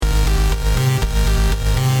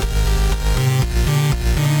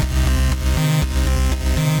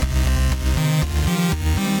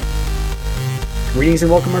Greetings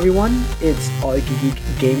and welcome, everyone. It's AYCG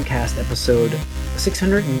Gamecast episode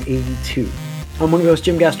 682. I'm one of your hosts,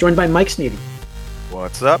 Jim Gass, joined by Mike Sneedy.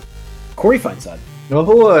 What's up? Corey Feinsod. Oh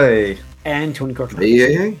boy. And Tony Corcoran.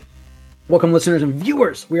 Hey. Welcome, listeners and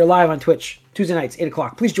viewers. We are live on Twitch Tuesday nights, 8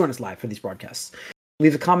 o'clock. Please join us live for these broadcasts.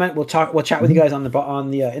 Leave a comment. We'll chat with you guys in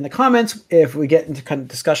the comments. If we get into kind of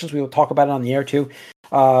discussions, we will talk about it on the air too.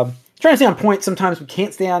 Trying to stay on point. Sometimes we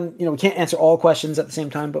can't we can't answer all questions at the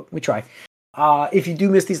same time, but we try. If you do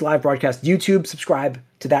miss these live broadcasts, YouTube, subscribe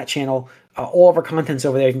to that channel. All of our content's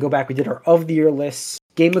over there. You can go back. We did our of the year lists.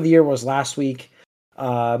 Game of the year was last week.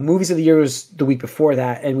 Movies of the year was the week before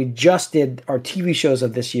that, and we just did our TV shows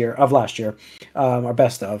of last year, our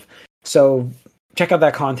best of. So check out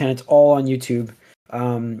that content. It's all on YouTube,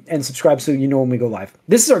 and subscribe so you know when we go live.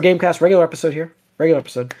 This is our Gamecast regular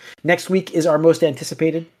episode. Next week is our most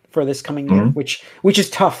anticipated for this coming year, which is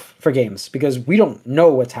tough for games because we don't know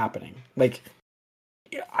what's happening. Like,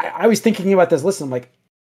 I was thinking about this list. I'm like,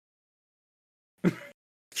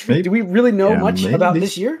 do we really know much about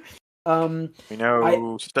this year? We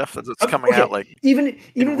know stuff that's coming out, like even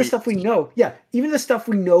the stuff we know. Yeah, even the stuff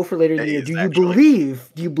we know for later in the year. Do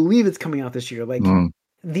you believe it's coming out this year? Like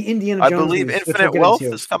the Indiana Jones. I believe Infinite Wealth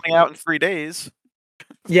is coming out in 3 days.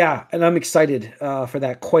 Yeah, and I'm excited for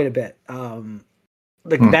that quite a bit.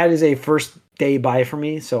 That is a first day buy for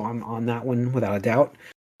me, so I'm on that one without a doubt.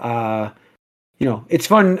 It's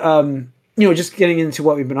fun. Just getting into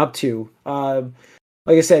what we've been up to.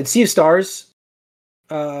 Like I said, Sea of Stars.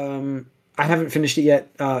 I haven't finished it yet.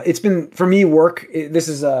 It's been, for me, work. This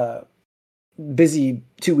is a busy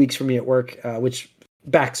 2 weeks for me at work, which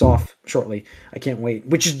backs off shortly. I can't wait,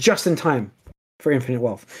 which is just in time for Infinite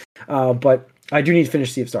Wealth. But I do need to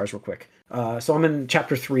finish Sea of Stars real quick. So I'm in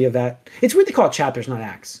chapter 3 of that. It's weird to call it chapters, not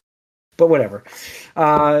acts. But whatever.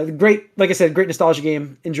 Great, like I said, great nostalgia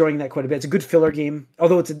game. Enjoying that quite a bit. It's a good filler game,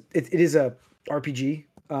 although it is a RPG,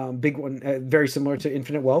 big one, very similar to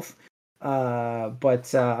Infinite Wealth.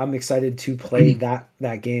 But I'm excited to play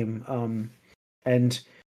that game. And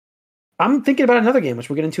I'm thinking about another game, which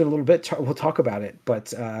we'll get into in a little bit. We'll talk about it,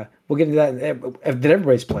 but we'll get into that that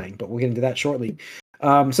everybody's playing. But we'll get into that shortly.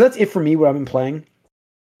 So that's it for me. What I've been playing.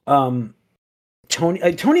 Tony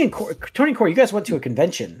and Corey, you guys went to a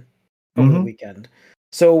convention over the weekend.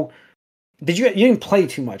 So you didn't play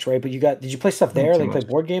too much, right? But did you play stuff there? Like play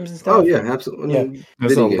board games and stuff? Oh yeah, absolutely. Yeah.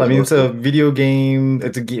 It's a video game.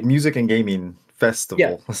 It's a music and gaming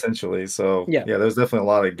festival essentially. So there's definitely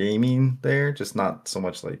a lot of gaming there, just not so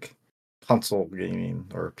much like console gaming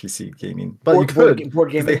or PC gaming. But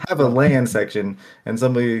board gaming. They have a LAN section, and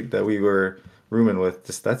somebody that we were rooming with,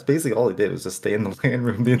 that's basically all he did was just stay in the LAN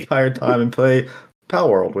room the entire time and play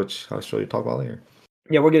Palworld, which I'll show you talk about later.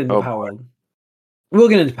 Yeah, we'll get into Palworld. We'll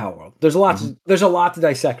get into Palworld. There's a lot to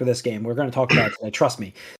dissect with this game. We're going to talk about it today. Trust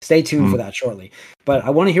me. Stay tuned for that shortly. But I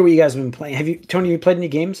want to hear what you guys have been playing. Tony, have you played any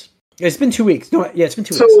games? It's been 2 weeks. No, yeah, it's been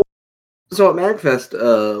 2 weeks. So at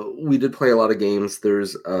MagFest, we did play a lot of games.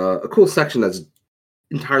 There's a cool section that's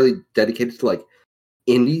entirely dedicated to like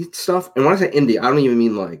indie stuff. And when I say indie, I don't even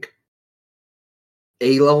mean like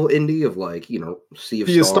A-level indie of like, Sea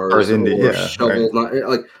of Stars indie, or Shovel. Right.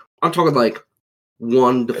 Like I'm talking like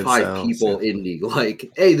 1 to 5 people indie. Like,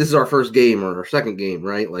 hey, this is our first game or our second game,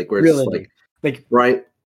 right? Like where it's really? like right.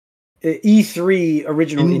 E3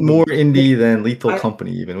 original indie. More indie than Lethal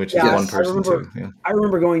Company, even, which is one person too. Yeah. I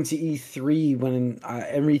remember going to E3 when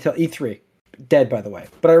in retail. E3 dead, by the way.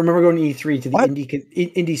 But I remember going to E3 to the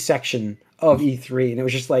indie section of E3, and it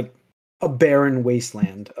was just like a barren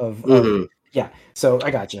wasteland of yeah. So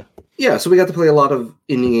I got you. Yeah, so we got to play a lot of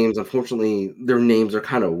indie games. Unfortunately, their names are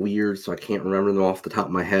kind of weird, so I can't remember them off the top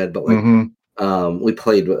of my head. But like, we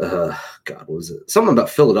played. God, what was it? Something about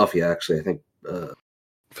Philadelphia, actually. I think.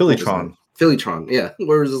 Phillytron, yeah.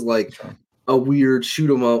 Where is this like a weird shoot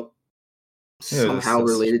 'em up, somehow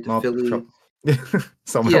related to Philly?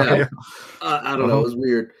 Somehow, yeah. I don't know. It was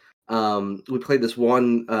weird. We played this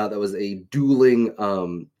one that was a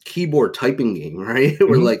dueling keyboard typing game, right?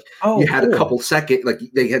 Where like you had a couple seconds, like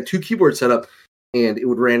they had 2 keyboards set up, and it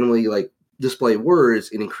would randomly like display words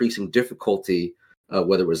in increasing difficulty,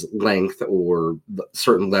 whether it was length or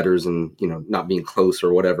certain letters and not being close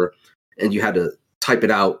or whatever, and you had to type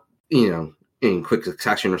it out, in quick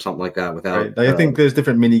succession or something like that. Without, I think there's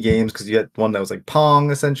different mini games because you had one that was like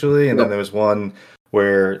Pong essentially, and then there was one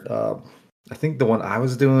where I think the one I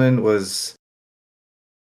was doing was,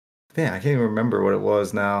 I can't even remember what it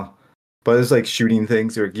was now, but it was like shooting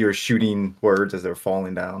things, or you were shooting words as they were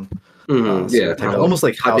falling down. Almost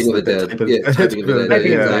like Typing of the Dead. Typing of the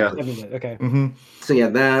Dead. Okay. So yeah,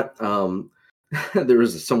 that there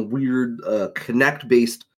was some weird Connect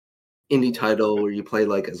based indie title where you play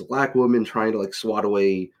like as a black woman trying to like swat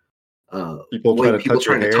away people white people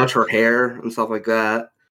trying to touch her hair and stuff like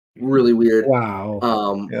that. Really weird.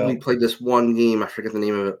 Wow. We played this one game. I forget the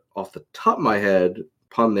name of it off the top of my head.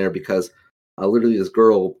 Pun there because literally this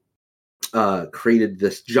girl created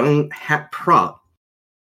this giant hat prop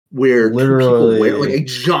where two people wear like a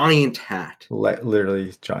giant hat.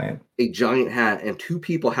 Literally giant. A giant hat, and two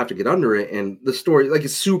people have to get under it. And the story, like,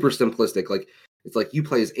 it's super simplistic. Like, it's like you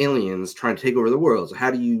play as aliens trying to take over the world. So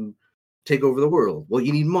how do you take over the world? Well,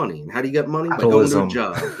 you need money. And how do you get money? Capitalism. By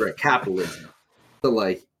going to a job. Right, capitalism. So,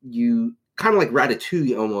 like, you kind of like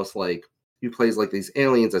Ratatouille, almost like you play as like these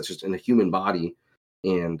aliens that's just in a human body.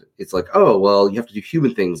 And it's like, oh, well, you have to do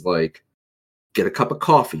human things like get a cup of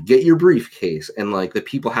coffee, get your briefcase, and like the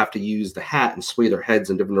people have to use the hat and sway their heads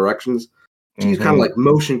in different directions. To use kind of like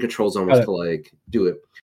motion controls almost to like do it.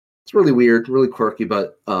 It's really weird, really quirky,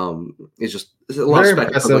 but it's a lot very of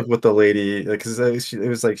impressive like, with the lady, because it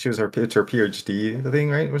was like it's her PhD thing,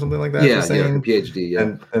 right, or something like that. Yeah, her PhD,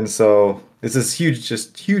 yeah. And so it's this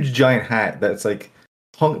huge giant hat that's like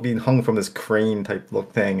being hung from this crane type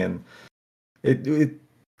look thing, and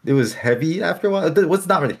it was heavy after a while. It was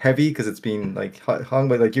not really heavy because it's being like hung,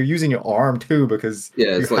 but like you're using your arm too because you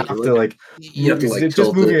have to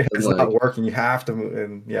just move your head's not working. You have to move,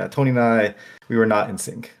 and yeah, Tony and I, we were not in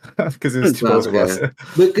sync because it was too close to us.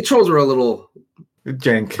 The controls were a little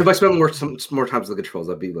jank. If I spent more times with the controls,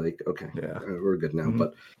 I'd be like, okay, yeah, we're good now.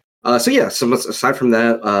 But so aside from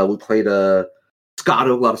that, we played a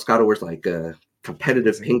lot of Scotto, where it's like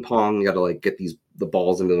competitive ping pong. You got to like get the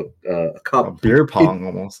balls into a cup. A beer pong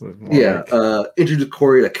almost. Yeah. Introduced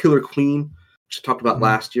Corey to Killer Queen, which I talked about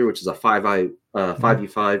last year, which is a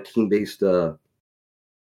 5v5 team-based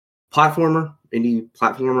platformer, indie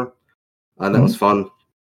platformer. And that was fun.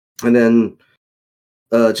 And then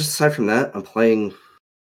just aside from that, I'm playing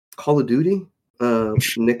Call of Duty.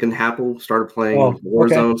 Nick and Happel started playing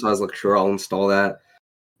Warzone, so I was like, sure, I'll install that.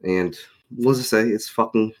 And what does it say? It's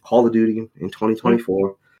fucking Call of Duty in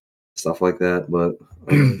 2024. Stuff like that. But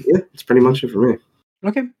yeah, it's pretty much it for me.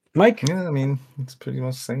 Okay. Mike? Yeah, I mean, it's pretty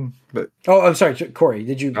much the same. But I'm sorry, Corey,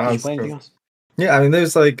 did you play anything else? Yeah, I mean,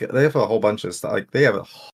 there's like, they have a whole bunch of stuff. Like, they have a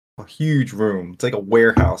huge room. It's like a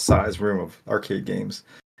warehouse-sized room of arcade games.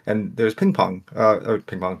 And there's pinball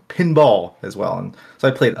as well. And so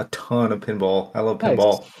I played a ton of pinball. I love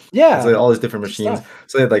pinball. Nice. Yeah. So they had all these different machines.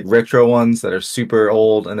 So they had like retro ones that are super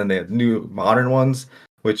old, and then they have new modern ones,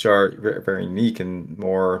 which are very, very unique and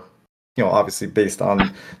more, obviously based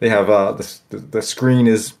on, they have the screen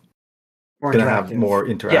is going to have more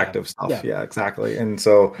interactive stuff. Yeah, exactly. And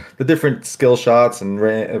so the different skill shots and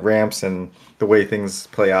ramps and the way things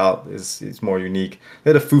play out is more unique. They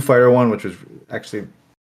had a Foo Fighter one, which was actually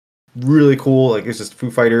really cool. Like, it's just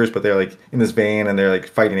Foo Fighters, but they're like in this van and they're like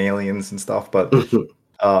fighting aliens and stuff. But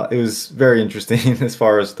it was very interesting as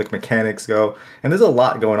far as the mechanics go. And there's a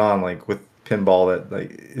lot going on, like with pinball, that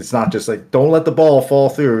like it's not just like don't let the ball fall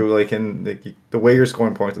through. Like, in the way you're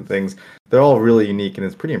scoring points and things, they're all really unique, and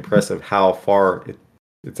it's pretty impressive how far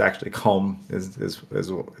it's actually come is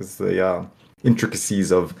the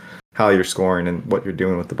intricacies of how you're scoring and what you're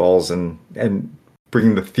doing with the balls and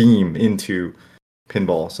bringing the theme into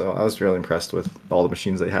pinball. So I was really impressed with all the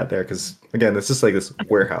machines they had there, because again, it's just like this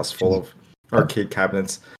warehouse full of arcade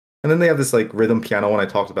cabinets. And then they have this like rhythm piano one I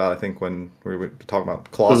talked about, I think, when we were talking about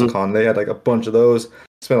Colossicon. They had like a bunch of those.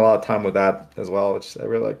 Spent a lot of time with that as well, which I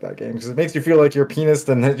really like that game because it makes you feel like you're a pianist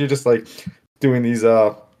and you're just like doing these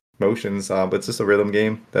motions. But it's just a rhythm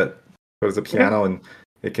game that goes to piano, and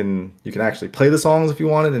you can actually play the songs if you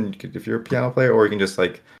wanted, and if you're a piano player, or you can just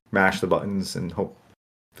like mash the buttons and hope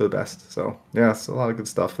for the best. So yeah, it's a lot of good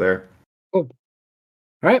stuff there. Cool.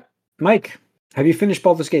 All right, Mike, have you finished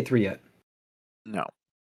Baldur's Gate 3 yet? No.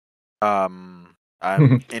 I'm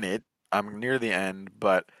in it. I'm near the end,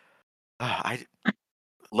 but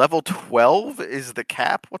level 12 is the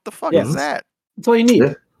cap. What the fuck is that? That's all you need.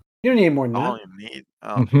 You don't need more than that. All you need.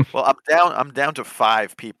 Well, I'm down to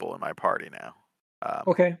 5 people in my party now.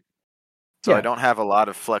 Okay. So I don't have a lot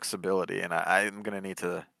of flexibility, and I'm gonna need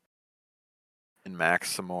to max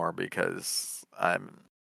some more because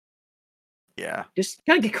just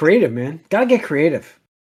gotta get creative, man. Gotta get creative.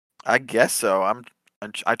 I guess so.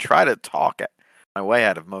 I try to talk my way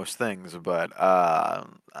out of most things, but I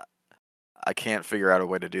can't figure out a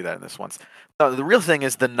way to do that in this one. No, the real thing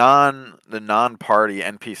is the non-party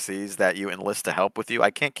NPCs that you enlist to help with you. I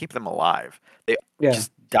can't keep them alive. They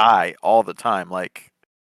just die all the time. Like,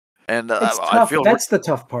 and it's tough. I feel that's the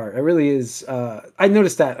tough part. It really is. I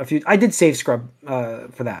noticed that I did save scrub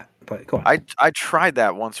for that. But go on. I tried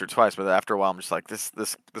that once or twice, but after a while, I'm just like, this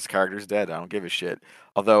character's dead. I don't give a shit.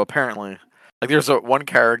 Although apparently, like, there's one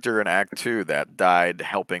character in Act 2 that died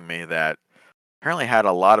helping me that apparently had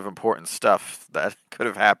a lot of important stuff that could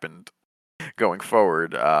have happened going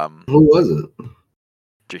forward. Who was it?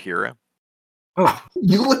 Jahira. Oh,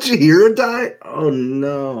 you let Jahira die? Oh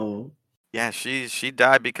no. Yeah, she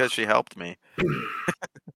died because she helped me.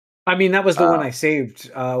 I mean, that was the one I saved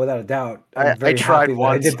without a doubt. I'm I very tried happy that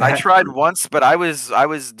once. I did that. I tried once, but I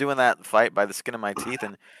was doing that fight by the skin of my teeth,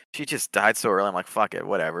 and she just died so early. I'm like, fuck it,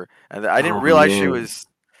 whatever. And I didn't realize she was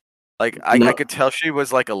like I could tell she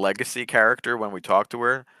was like a legacy character when we talked to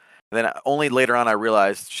her. And then only later on I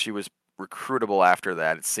realized she was recruitable after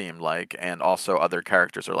that. It seemed like, and also other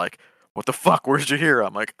characters are like, "What the fuck? Where's Jahira?"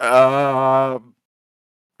 I'm like,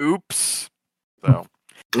 oops. So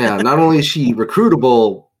yeah, not only is she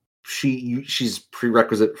recruitable, she's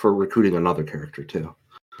prerequisite for recruiting another character too.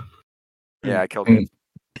 yeah, I killed him.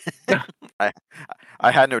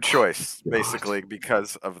 I had no choice basically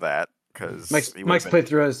because of that. Because Mike's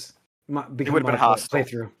playthrough has become my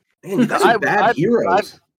playthrough. Man, you guys are bad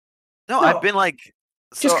heroes. I've been like.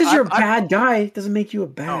 Just because you're a bad guy doesn't make you a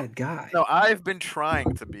bad guy. No, I've been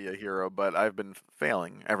trying to be a hero, but I've been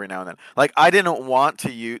failing every now and then. Like, I didn't want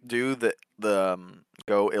to do the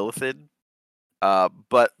go illithid,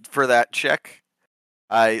 but for that check,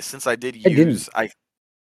 since I did use,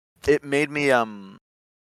 it made me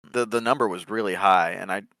the number was really high,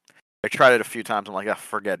 and I tried it a few times. I'm like,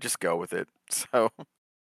 forget, just go with it. So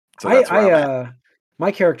that's where I'm at.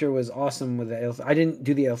 My character was awesome with the illithid. I didn't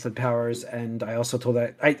do the illithid powers, and I also told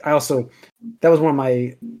that I also that was one of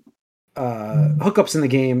my hookups in the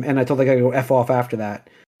game, and I told the guy to go F off after that.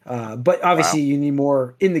 But obviously, you need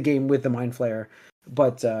more in the game with the Mind Flayer.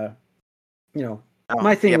 But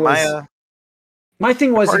my thing was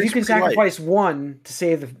if you can sacrifice one to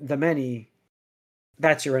save the many,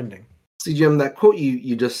 that's your ending. See, Jim, that quote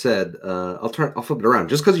you just said, I'll flip it around.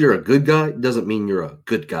 Just because you're a good guy doesn't mean you're a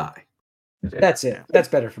good guy. That's it. That's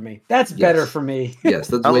better for me. Better for me. Yes,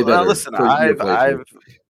 that's way better. Listen,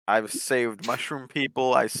 I've saved mushroom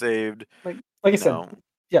people. I saved like I said,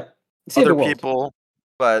 other people,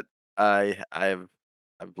 but I've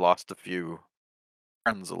lost a few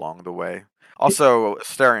friends along the way. Also,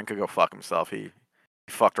 Asterion could go fuck himself. He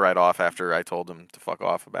fucked right off after I told him to fuck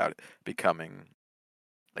off about it becoming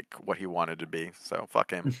like what he wanted to be. So fuck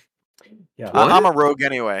him. Yeah, I'm a rogue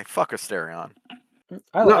anyway. Fuck Asterion.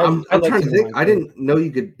 I'm trying to think. I didn't know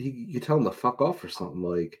you could tell him to fuck off or something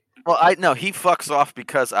like. Well, he fucks off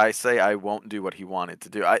because I say I won't do what he wanted to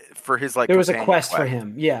do. For his there was a quest for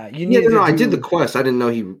him. Yeah, I did the quest. I didn't know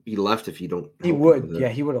he left. If you don't, he would. Yeah,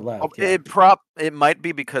 he would have left. It might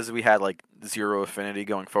be because we had like 0 affinity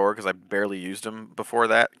going forward because I barely used him before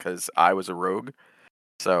that because I was a rogue.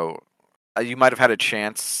 So you might have had a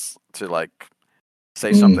chance to like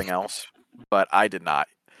say something else, but I did not.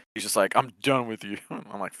 He's just like, I'm done with you.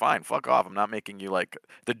 I'm like, fine, fuck off. I'm not making you like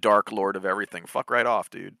the Dark Lord of everything. Fuck right off,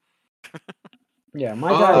 dude. Yeah, my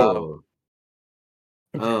guy.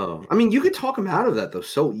 Oh, I mean, you could talk him out of that though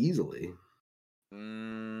so easily.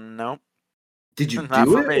 No. Did you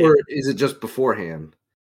do it, or is it just beforehand?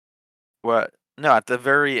 What? No, at the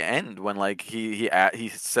very end when like he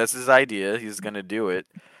says his idea, he's gonna do it,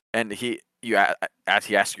 and he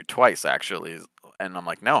asks you twice actually, and I'm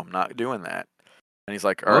like, no, I'm not doing that. And he's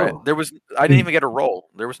like, all right. I didn't even get a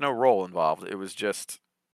roll. There was no roll involved. It was just,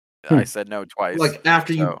 I said no twice. Like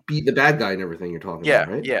after you beat the bad guy and everything you're talking about,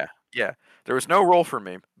 right? Yeah. There was no roll for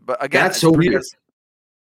me. But again, that's so weird.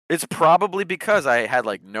 It's probably because I had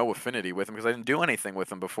like no affinity with him because I didn't do anything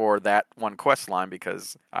with him before that one quest line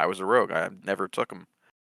because I was a rogue. I never took him.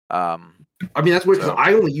 I mean, that's weird because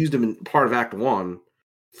I only used him in part of Act 1.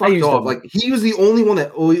 Fucked off. Like he was the only one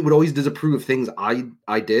that would always disapprove of things I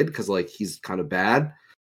did because like he's kind of bad.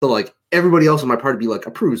 So like everybody else in my party would be like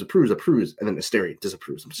approves, and then Asterion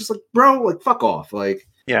disapproves. I'm just like, bro, like fuck off. Like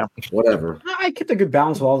whatever. I kept a good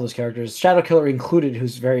balance with all those characters, Shadow Killer included,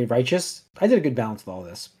 who's very righteous. I did a good balance with all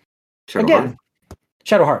this.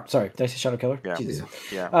 Shadowheart. Sorry, did I say Shadow Killer? Yeah. Jesus.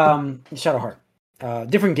 Yeah. Shadowheart.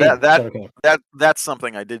 Different game. Shadow Killer. That's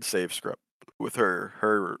something I did save script with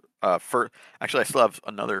her. Actually, I still have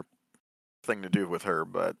another thing to do with her,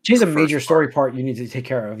 but she's a major story part you need to take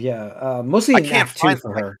care of. Yeah, mostly in Act 2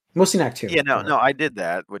 for her. Mostly in Act 2. Yeah, no, I did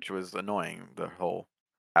that, which was annoying. The whole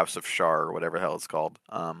House of Shar or whatever the hell it's called.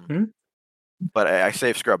 But I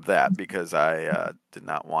save scrubbed that because I did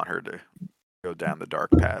not want her to go down the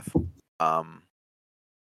dark path. But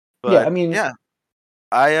yeah, I mean,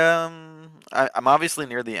 I'm obviously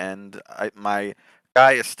near the end. My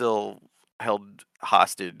guy is still held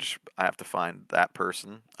hostage. I have to find that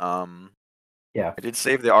person. Yeah. I did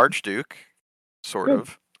save the Archduke, sort Good.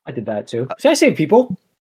 of. I did that too. See, I save people.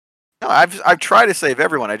 No, I've tried to save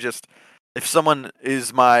everyone. If someone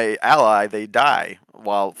is my ally, they die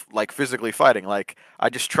while like physically fighting. Like I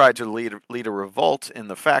just tried to lead a revolt in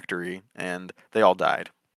the factory, and they all died.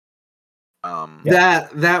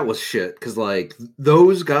 That was shit because like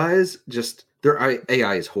those guys just their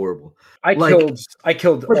AI is horrible. I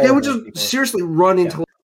killed. But they all would those just people. seriously run into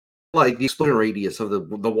like the explosion radius of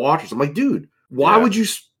the waters. I'm like, dude, why would you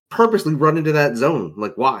purposely run into that zone?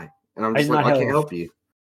 Like, why? And I'm just like, I can't help you.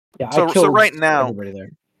 Yeah, so right now, everybody there.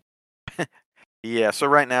 Yeah, so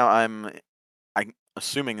right now I'm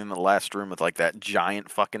assuming in the last room with like that giant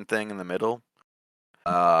fucking thing in the middle.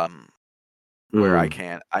 Where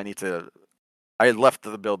I left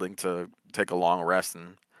the building to take a long rest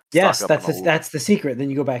and yes, that's the secret. Then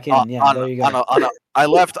you go back in. There you go. I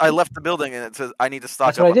left the building and it says I need to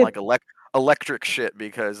stock up on like electric shit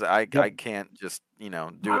because I can't just do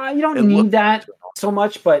it. You don't need that so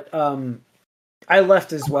much, but I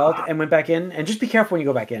left as well and went back in. And just be careful when you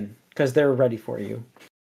go back in because they're ready for you.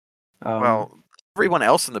 Well, everyone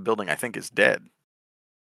else in the building I think is dead.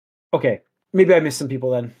 Okay, maybe I missed some people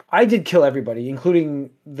then. I did kill everybody, including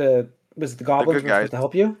the goblins were supposed to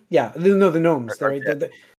help you. Yeah, the gnomes. They're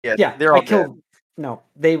all dead. No,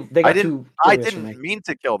 they got too. I didn't mean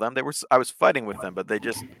to kill them. I was fighting with them, but they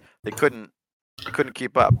couldn't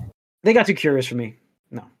keep up. They got too curious for me.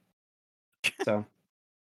 No. So.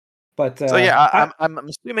 But so yeah, I'm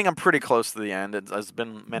assuming I'm pretty close to the end. It's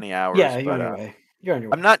been many hours. Yeah, you're on your way. You're on your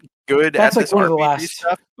way. I'm not good at this RPG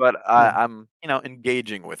stuff, but I'm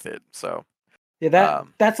engaging with it. So yeah,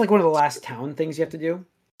 that's like one of the last town things you have to do.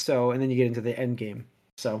 So and then you get into the end game.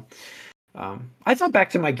 So I thought back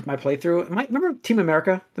to my playthrough. Remember Team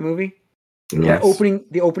America, the movie? Yes.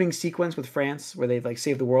 The opening sequence with France where they like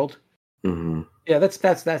save the world. Mm-hmm. Yeah,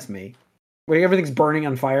 that's me. Where everything's burning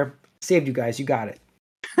on fire. Saved you guys. You got it.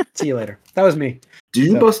 See you later. That was me. Did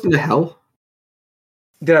you bust into hell?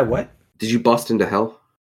 Did I what? Did you bust into hell?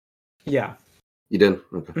 Yeah. You did?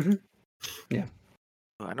 Okay. Mm-hmm. Yeah.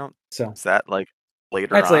 I don't. So is that like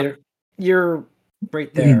later? That's later. You're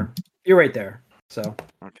right there. You're right there. So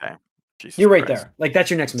okay. Jesus You're right Christ. there. Like that's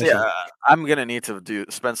your next mission. Yeah, I'm gonna need to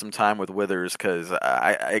spend some time with Withers because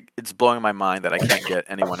it's blowing my mind that I can't get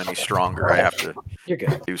anyone any stronger. I have to. You're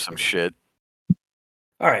good. Do some shit.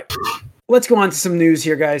 All right. Let's go on to some news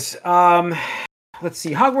here, guys. Let's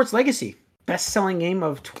see. Hogwarts Legacy, best-selling game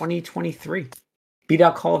of 2023. Beat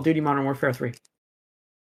out Call of Duty Modern Warfare 3.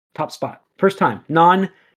 Top spot. First time.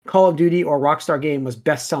 Non-Call of Duty or Rockstar game was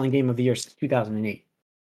best-selling game of the year since 2008.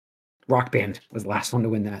 Rock Band was the last one to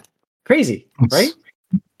win that. Crazy, right?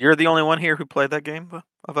 You're the only one here who played that game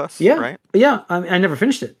of us, yeah, right? Yeah, I never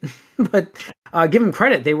finished it. But give them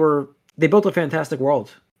credit. They built a fantastic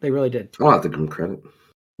world. They really did. I'll have to give them credit.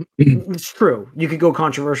 It's true. You could go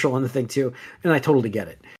controversial on the thing too, and I totally get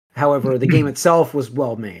it. However, the game itself was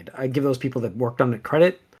well made. I give those people that worked on it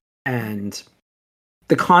credit, and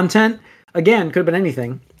the content again could have been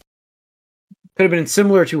anything. Could have been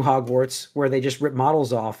similar to Hogwarts, where they just ripped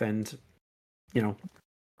models off and,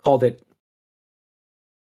 called it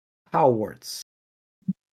Palworld.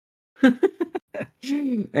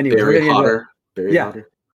 Anyway, Very hotter.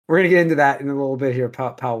 We're gonna get into that in a little bit here,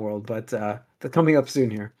 Palworld, but they're coming up soon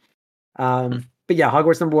here. But yeah,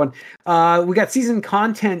 Hogwarts number 1. We got season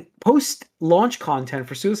content, post-launch content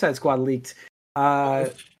for Suicide Squad leaked,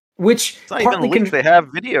 which it's not even leaked. They have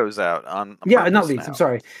videos out on. Yeah, not leaked. I'm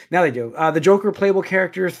sorry. Now they do. The Joker playable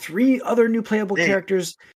character, 3 other new playable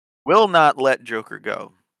characters. Will not let Joker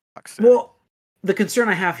go. Well, the concern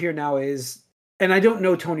I have here now is, and I don't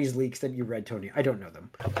know Tony's leaks that you read, Tony. I don't know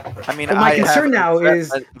them. I mean, my concern now is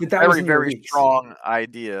that was a very strong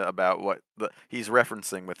idea about what he's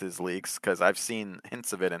referencing with his leaks, because I've seen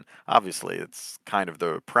hints of it, and obviously it's kind of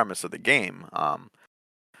the premise of the game.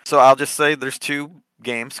 So I'll just say there's 2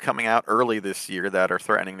 games coming out early this year that are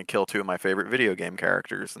threatening to kill 2 of my favorite video game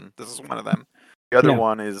characters, and this is one of them. The other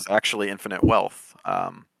one is actually Infinite Wealth,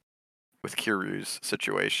 with Kiryu's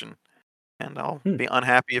situation, and I'll be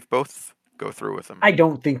unhappy if both go through with him. I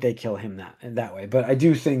don't think they kill him that way, but I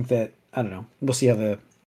do think that, I don't know, we'll see how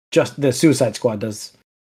the Suicide Squad does.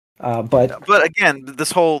 But again,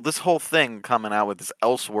 this whole thing coming out with this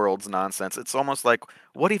elseworlds nonsense, it's almost like,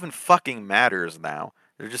 what even fucking matters now?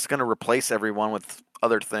 They're just going to replace everyone with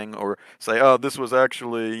other thing, or say, oh, this was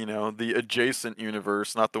actually, the adjacent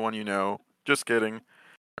universe, not the one you know. Just kidding.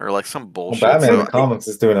 Or like some bullshit. Well, Batman Comics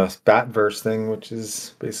is doing a Batverse thing, which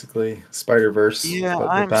is basically Spider-Verse. Yeah,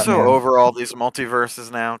 I'm so over all these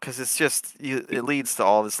multiverses now, because it's just, it leads to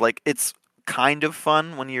all this. Like, it's kind of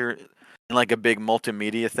fun when you're in like a big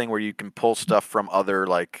multimedia thing where you can pull stuff from other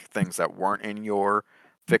like things that weren't in your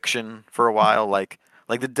fiction for a while. Like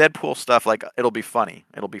the Deadpool stuff, like it'll be funny,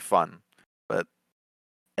 it'll be fun, but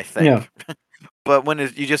I think. But when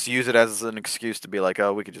you just use it as an excuse to be like,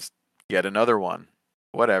 oh, we could just get another one,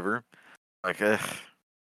 whatever. Like,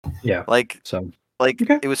 like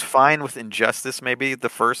okay. It was fine with Injustice maybe the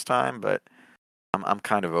first time, but I'm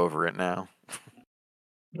kind of over it now.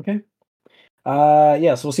 Okay.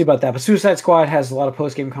 Yeah, so we'll see about that. But Suicide Squad has a lot of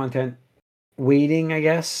post game content waiting, I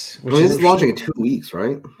guess. Which is launching in 2 weeks,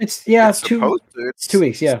 right? It's 2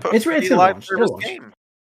 weeks. Yeah, it's a live service game.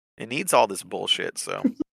 It needs all this bullshit. So,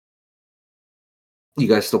 you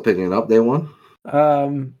guys still picking it up day one?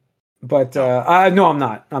 But no, I'm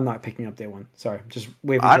not. I'm not picking up day one. Sorry, just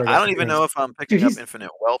waving. I don't even know if I'm picking up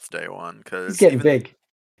Infinite Wealth day one because he's getting big.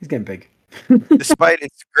 He's getting big. Despite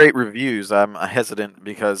its great reviews, I'm hesitant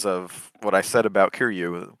because of what I said about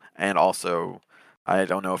Kiryu, and also I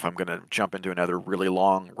don't know if I'm going to jump into another really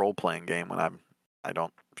long role-playing game when I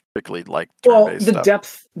don't particularly like turn-based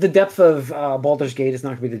stuff. The depth of Baldur's Gate is not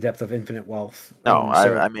going to be the depth of Infinite Wealth. No,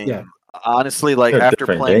 I mean, honestly, like after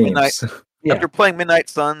playing Midnight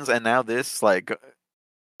Suns and now this, like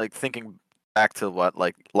thinking back to what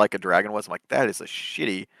like a Dragon was, I'm like, that is a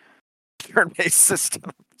shitty turn-based system.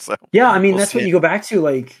 So yeah, I mean that's what you go back to.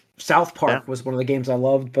 Like South Park was one of the games I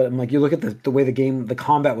loved, but I'm like, you look at the way the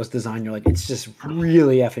combat was designed, you're like, it's just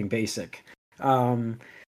really effing basic.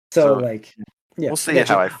 So like, yeah, we'll see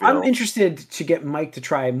how I feel. I'm interested to get Mike to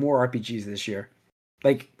try more RPGs this year.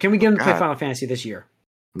 Like, can we get him to play Final Fantasy this year?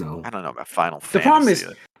 No, I don't know about Final Fantasy. The problem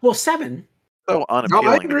is, 7. So unappealing.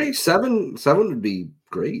 No, I agree. 7 would be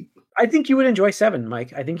great. I think you would enjoy 7,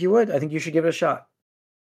 Mike. I think you would. I think you should give it a shot.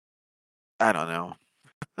 I don't know.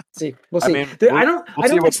 See, we'll see. I mean, I don't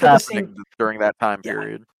see what's happening during that time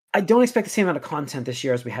period. I don't expect the same amount of content this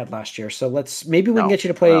year as we had last year. So maybe we can get you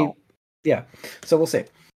to play. No. Yeah. So we'll see.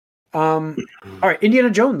 All right, Indiana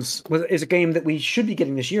Jones is a game that we should be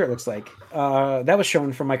getting this year. It looks like that was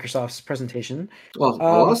shown from Microsoft's presentation. Well, a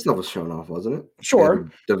lot of stuff was shown off, wasn't it? Sure.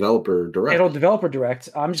 Developer Direct. Developer Direct.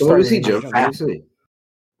 I'm just. So what do we see, Joe? What do we see?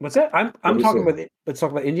 What's that? I'm talking about. Let's talk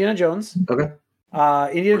about Indiana Jones. Okay.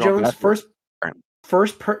 Indiana Jones first.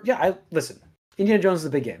 Listen. Indiana Jones is a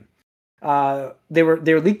big game. They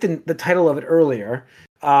leaked the title of it earlier.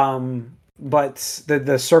 But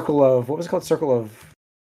the circle of what was it called? Circle of.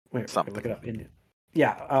 Wait, something. Look it up.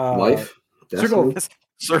 Life.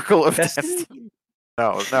 Circle of Destiny.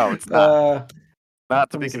 No, it's not. Not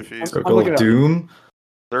to be confused. Circle of Doom.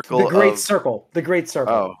 The Great Circle. The Great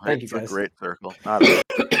Circle. Oh, thank you guys. The Great Circle.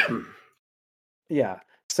 Yeah.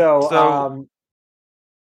 So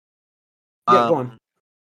go on.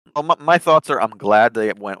 Well, my thoughts are: I'm glad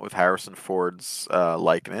they went with Harrison Ford's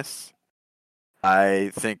likeness.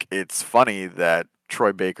 I think it's funny that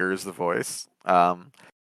Troy Baker is the voice.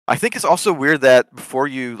 I think it's also weird that before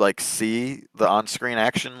you see the on-screen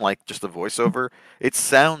action, like just the voiceover, it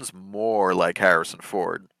sounds more like Harrison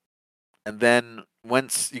Ford. And then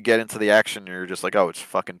once you get into the action, you're just like, oh, it's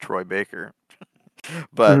fucking Troy Baker.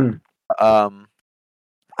 But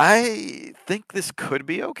I think this could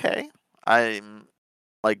be okay. I'm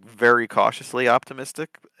very cautiously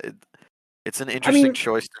optimistic. It's an interesting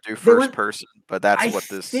choice to do first person, but that's what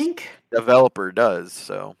this developer does.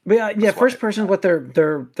 So, but first person, what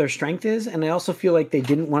their strength is, and I also feel like they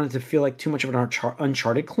didn't want it to feel like too much of an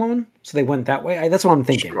Uncharted clone, so they went that way. That's what I'm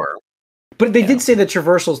thinking. Sure. But they did say that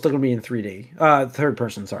traversal is still going to be in 3D, third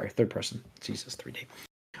person. Jesus, 3D.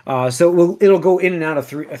 So it'll go in and out of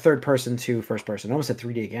third person to first person. I almost said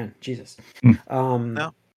 3D again. Jesus.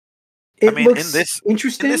 No. It looks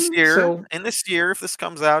interesting. In this year, if this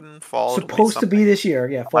comes out in fall, supposed to be this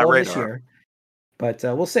year, fall this year. But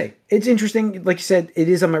we'll see. It's interesting, like you said. It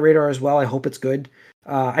is on my radar as well. I hope it's good.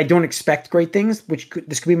 I don't expect great things,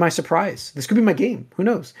 this could be my surprise. This could be my game. Who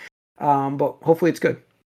knows? But hopefully it's good.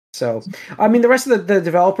 So, I mean, the rest of the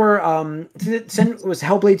developer was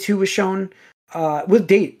Hellblade 2 was shown with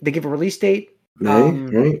date. They give a release date.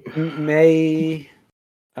 May.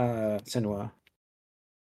 Senua.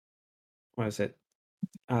 What is it?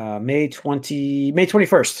 May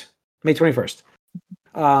 21st. May 21st.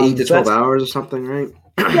 8 to 12 hours or something, right?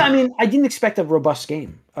 Yeah, I mean, I didn't expect a robust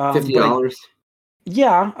game. $50.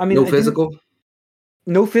 Yeah, I mean, no physical.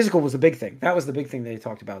 No physical was the big thing. That was the big thing they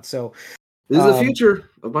talked about. So this is the future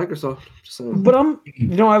of Microsoft. But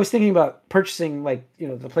I was thinking about purchasing the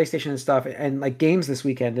PlayStation and stuff and games this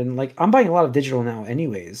weekend, and I'm buying a lot of digital now,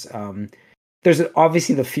 anyways. There's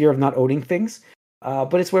obviously the fear of not owning things,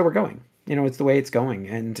 but it's where we're going. It's the way it's going,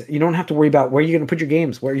 and you don't have to worry about where you're going to put your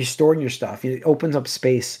games, where you're storing your stuff. It opens up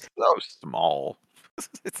space. So small.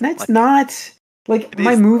 That's not like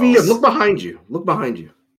my Dude, movies. look behind you. Look behind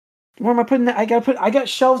you. Where am I putting that? I got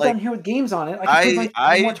shelves down here with games on it. I can put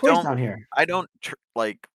my more toys down here. I don't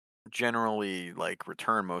generally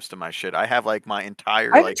return most of my shit. I have my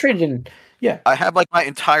entire I traded in. Yeah, I have my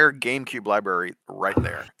entire GameCube library right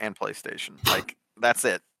there and PlayStation. That's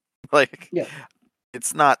it. Yeah.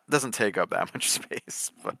 It's doesn't take up that much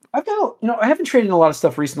space. But I've got I haven't traded in a lot of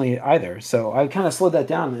stuff recently either, so I kind of slowed that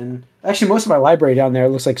down. And actually, most of my library down there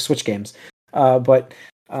looks like Switch games. So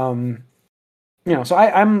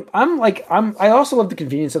I also love the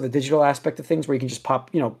convenience of the digital aspect of things where you can just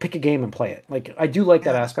pick a game and play it. Like I do like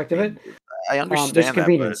that aspect of it. I understand there's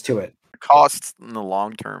convenience to it. The cost in the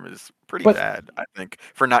long term is pretty bad, I think,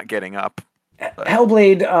 for not getting up. But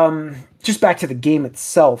Hellblade, just back to the game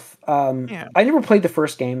itself. I never played the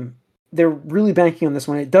first game. They're really banking on this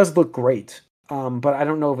one. It does look great, but I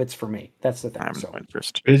don't know if it's for me. That's the thing. I have no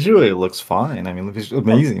interest. Visually, it looks fine. I mean, it's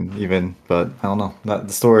amazing even, but I don't know.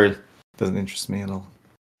 The story doesn't interest me at all.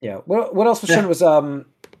 Yeah. What else was shown was Avowed,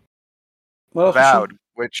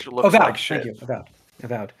 which looks like shit. Thank you.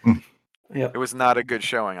 Avowed. Yeah. It was not a good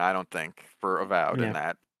showing, I don't think, for Avowed in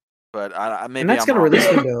that. But maybe and that's going to release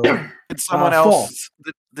window. Did someone else?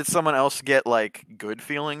 Did someone else get good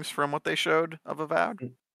feelings from what they showed of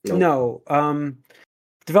Avowed? No.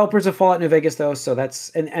 Developers of Fallout New Vegas though, so that's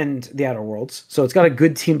and the Outer Worlds. So it's got a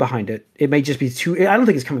good team behind it. It may just be I don't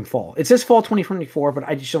think it's coming fall. It says fall 2024, but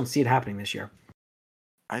I just don't see it happening this year.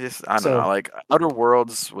 I don't know. Outer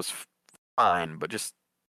Worlds was fine, but just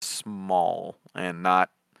small and not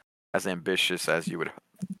as ambitious as you would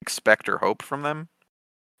expect or hope from them.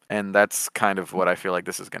 And that's kind of what I feel like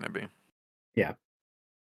this is going to be. Yeah.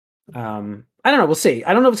 I don't know. We'll see.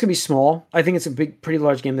 I don't know if it's going to be small. I think it's a pretty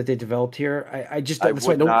large game that they developed here. I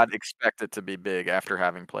would not expect it to be big after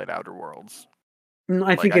having played Outer Worlds.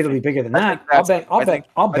 I think it'll be bigger than that. I'll bet on that.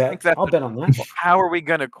 How are we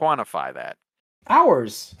going to quantify that?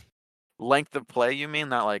 Hours. Length of play, you mean?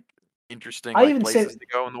 Not interesting places to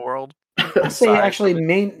go in the world? I'd say actually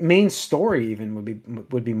main story even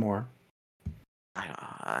would be more.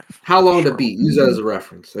 How long to beat? Use that as a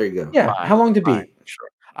reference. There you go. Yeah, how long to beat? Sure.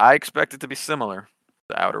 I expect it to be similar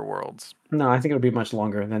to Outer Worlds. No, I think it'll be much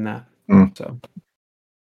longer than that. So,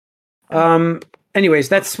 anyways,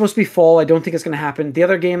 that's supposed to be fall. I don't think it's going to happen. The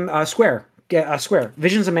other game, Square,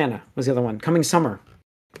 Visions of Mana was the other one, coming summer.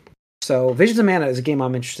 So, Visions of Mana is a game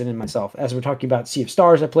I'm interested in myself. As we're talking about Sea of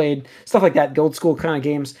Stars, I played stuff like that, old school kind of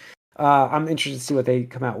games. I'm interested to see what they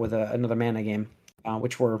come out with another Mana game,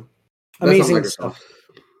 which were amazing stuff.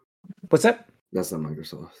 What's that? That's not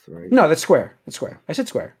Microsoft, right? No, that's Square. I said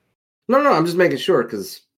Square. No, I'm just making sure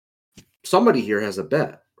because somebody here has a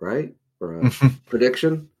bet, right? Or a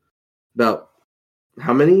prediction about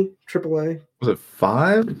how many AAA? Was it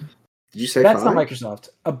 5? Did you say that's 5? Not Microsoft.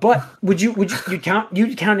 But would you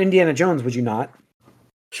count Indiana Jones? Would you not?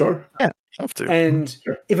 Sure. Yeah, have to. And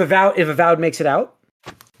if Avowed makes it out,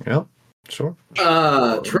 yeah, sure.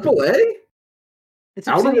 AAA. It's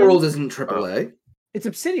Outer Worlds isn't AAA. It's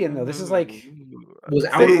Obsidian though. This is was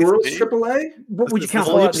Outer Worlds AAA? What would you count?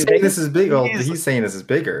 Fallout New Vegas? This is big. Well, he's saying this is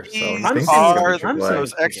bigger. So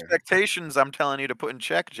those expectations I'm telling you to put in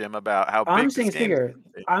check, Jim, about how big. I'm saying it's bigger.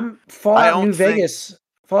 Fallout New Vegas.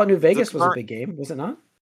 Fallout New Vegas was a big game, was it not?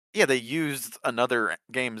 Yeah, they used another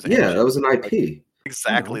game's. Yeah, that was an IP.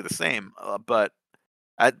 Exactly the same, but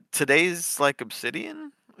today's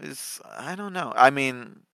Obsidian is. I don't know. I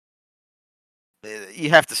mean,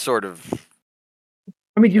 you have to sort of.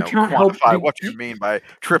 I mean, you can't quantify what you mean by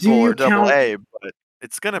triple or double A, but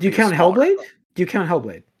it's going to be. Do you count Hellblade? Do you count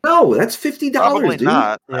Hellblade? No, that's $50. Probably dude.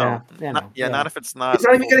 not. No. Not if it's not. It's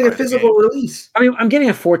not even getting a physical release. I mean, I'm getting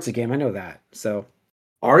a Forza game. I know that. So,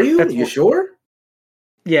 are you? You sure?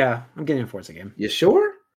 Yeah, I'm getting a Forza game. You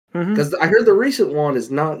sure? Because I heard the recent one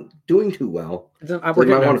is not doing too well. We're going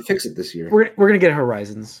to want to fix it this year. We're going to get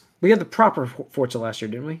Horizons. We had the proper Forza last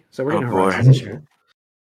year, didn't we? So we're getting Horizons this year.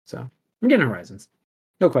 So I'm getting Horizons.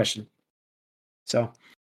 No question. So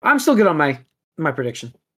I'm still good on my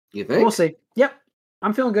prediction. You think? We'll see. Yep.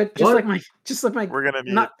 I'm feeling good. Just like my we're gonna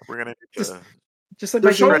need just like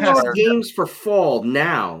they're my showing off games for fall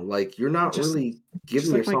now. Like you're not really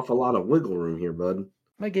giving yourself a lot of wiggle room here, bud.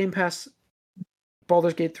 My Game Pass,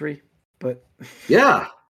 Baldur's Gate 3, but yeah,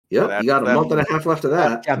 you got a month and a half left of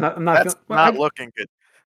that. Yeah, I'm not not looking good.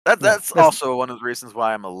 That's also one of the reasons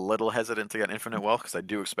why I'm a little hesitant to get Infinite Wealth because I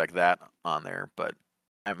do expect that on there, but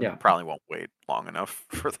I probably won't wait long enough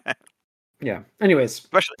for that. Yeah. Anyways,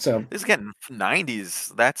 especially so this is getting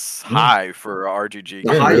 90s. That's high for RGG.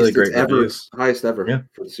 The highest really great it's ever, reviews. highest ever Yeah.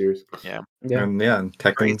 for the series. Yeah. And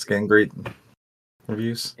Tekken's getting great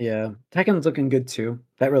reviews. Yeah, Tekken's looking good too.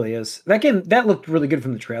 That really is. That game that looked really good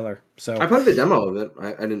from the trailer. So I played the demo of it.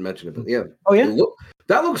 I didn't mention it, but yeah. Oh yeah,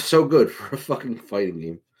 that looks so good for a fucking fighting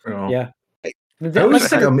game. Yeah.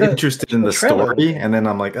 I'm interested in the story, and then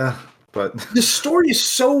I'm like, but the story is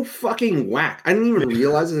so fucking whack. I didn't even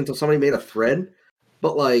realize it until somebody made a thread.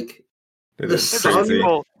 But like the son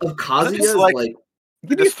of Kazuya is like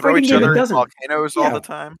they just throw each other in volcanoes all the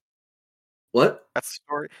time. What? That's the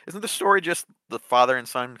story. Isn't the story just the father and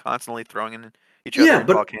son constantly throwing in each other in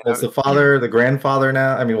volcanoes? It's the father, the grandfather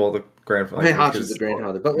now. I mean, well, the grandfather. Heihachi's the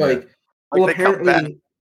grandfather, but well,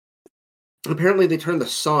 apparently they turned the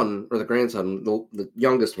son or the grandson, the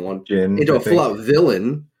youngest one, into a full-out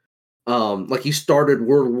villain. Like he started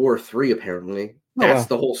World War III. Apparently, that's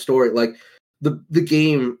the whole story. Like the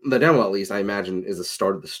game, the demo at least, I imagine, is the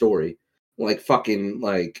start of the story. Like fucking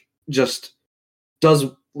just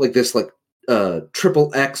does this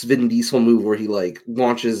triple X Vin Diesel move where he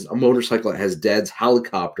launches a motorcycle that has Dead's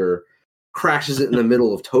helicopter, crashes it in the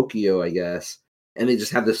middle of Tokyo, I guess, and they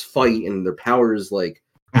just have this fight and their powers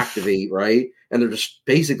activate, right? And they're just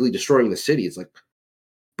basically destroying the city. It's like,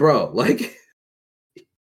 bro,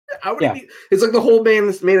 how many? It's like the whole Man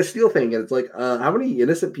of Steel thing, and it's like, how many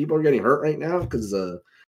innocent people are getting hurt right now because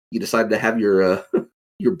you decided to have your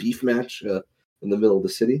your beef match in the middle of the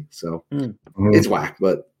city? So it's whack,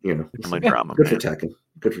 but drama. Good for Tekken.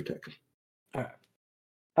 Good for Tekken. All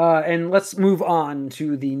right. And let's move on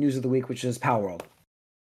to the news of the week, which is Palworld.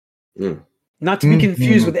 Not to be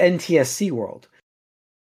confused with NTSC World.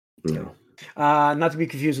 No. Not to be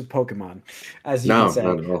confused with Pokemon, as you can say.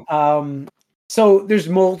 Not at all. So there's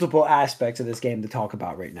multiple aspects of this game to talk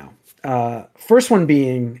about right now. First one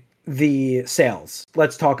being the sales.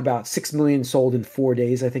 Let's talk about 6 million sold in 4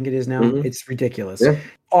 days. I think it is now. It's ridiculous. Yeah.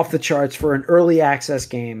 Off the charts for an early access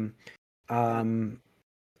game. And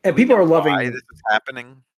people are loving why this is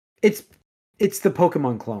happening. It's the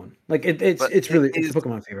Pokemon clone. It's really it's a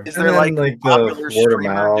Pokemon fever. Is there the word of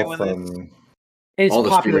mouth and it's all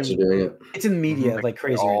popular. The streamers are doing it. It's in the media like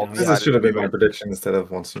crazy right now. This should have been my prediction instead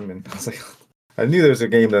of Once Human. I was like, I knew there was a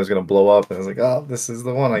game that was going to blow up, and I was like, oh, this is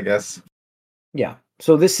the one, I guess. Yeah.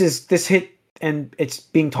 So this hit, and it's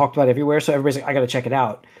being talked about everywhere. So everybody's like, I got to check it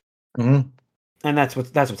out. And that's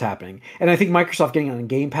what's happening. And I think Microsoft getting on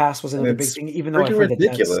Game Pass was another big thing. Even though I heard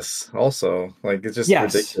ridiculous. Also, it's just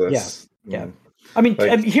ridiculous. Yeah. I mean,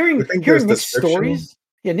 I'm hearing Nick's stories.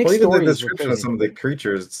 Yeah, Nick's stories. The description of some of the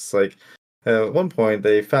creatures, it's like at one point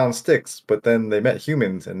they found sticks, but then they met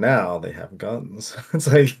humans, and now they have guns. It's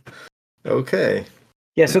like, okay.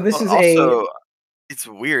 Yeah. So this is it's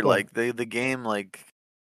weird. The game,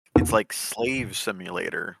 it's like slave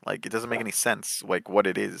simulator. It doesn't make any sense. What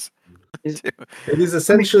it is. It is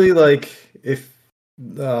essentially if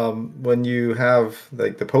when you have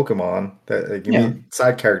the Pokemon that you meet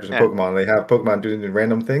side characters in Pokemon, they have Pokemon doing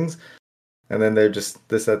random things, and then they're just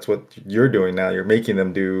that's what you're doing now. You're making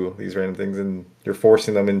them do these random things, and you're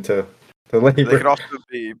forcing them into the labor. They could also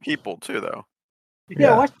be people too, though.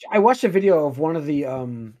 Yeah. I watched a video of one of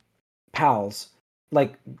the pals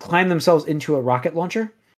climb themselves into a rocket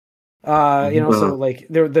launcher. So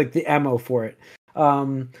they're the ammo for it.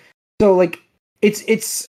 So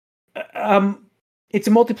it's a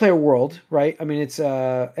multiplayer world, right? I mean, it's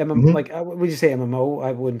MMO. Would you say MMO?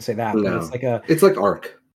 I wouldn't say that. No. But it's like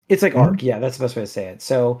Ark. It's like Ark. Yeah, that's the best way to say it.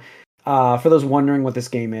 So, for those wondering what this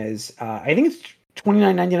game is, I think it's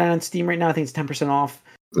 $29.99 on Steam right now. I think it's 10% off.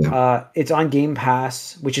 Yeah. It's on Game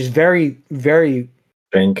Pass, which is very, very.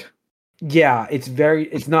 Yeah, it's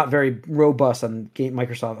not very robust on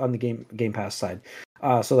Microsoft on the Game Pass side.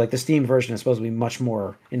 So the Steam version is supposed to be much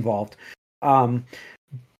more involved. So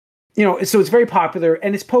it's very popular,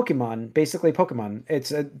 and it's Pokemon, basically Pokemon. It's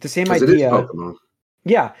the same idea.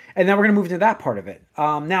 Yeah, and now we're gonna move into that part of it.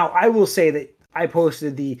 Now I will say that I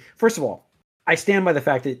posted first of all, I stand by the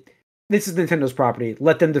fact that this is Nintendo's property.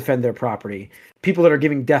 Let them defend their property. People that are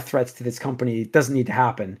giving death threats to this company doesn't need to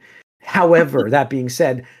happen. However, that being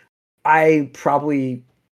said, I probably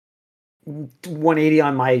 180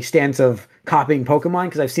 on my stance of copying Pokemon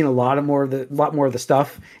because I've seen a lot more of the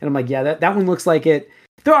stuff, and I'm like, yeah, that one looks like it.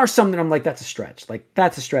 There are some that I'm like, that's a stretch.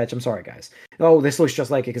 That's a stretch. I'm sorry, guys. Oh, this looks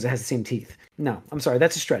just like it because it has the same teeth. No, I'm sorry,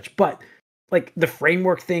 that's a stretch. But the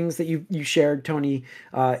framework things that you shared, Tony,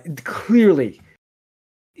 clearly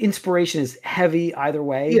inspiration is heavy either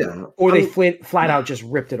way. Yeah, or they flat out just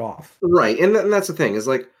ripped it off. Right, and that's the thing is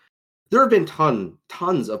there have been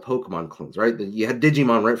tons of Pokemon clones, right? You had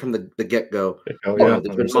Digimon right from the get-go.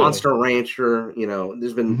 There's been Monster Rancher,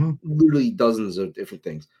 there's been literally dozens of different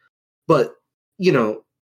things. But,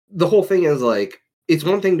 the whole thing is like, it's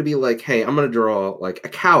one thing to be like, hey, I'm going to draw like a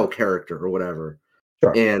cow character or whatever.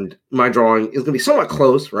 Sure. And my drawing is going to be somewhat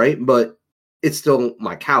close, right? But it's still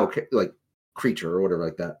my cow like creature or whatever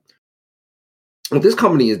like that. What this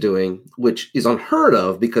company is doing, which is unheard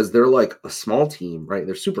of because they're like a small team, right?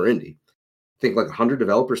 They're super indie. I think like 100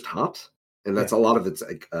 developers tops. And that's a lot of it's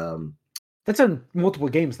like... that's on multiple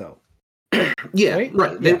games though. Yeah,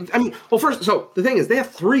 right. First, so the thing is, they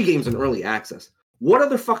have 3 games in early access. What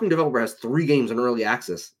other fucking developer has 3 games in early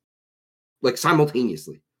access, like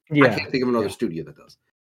simultaneously? Yeah. I can't think of another studio that does.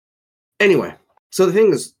 Anyway, so the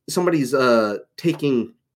thing is, somebody's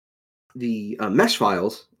taking the mesh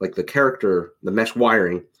files, like the mesh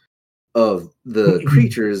wiring of the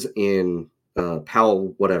creatures in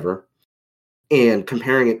PAL whatever, and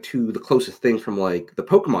comparing it to the closest thing from like the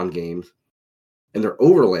Pokemon games, and they're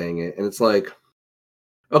overlaying it, and it's like,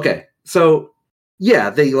 okay, so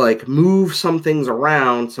yeah, they like move some things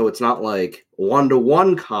around so it's not like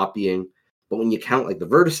 1-to-1 copying, but when you count like the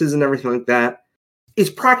vertices and everything like that,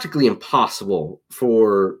 it's practically impossible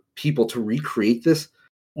for people to recreate this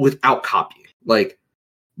without copying. Like,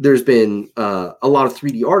 there's been a lot of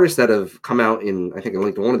 3D artists that have come out in, I think I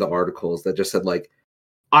linked to one of the articles that just said like,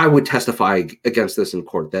 I would testify against this in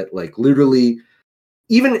court, that like literally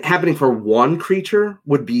even happening for one creature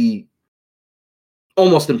would be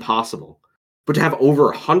almost impossible. But to have over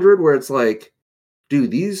 100 where it's like,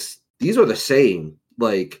 dude, these are the same.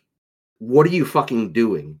 Like, what are you fucking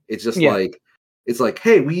doing? It's just like, it's like,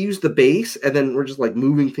 hey, we use the base and then we're just like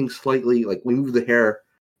moving things slightly. Like we move the hair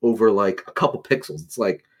over like a couple pixels. It's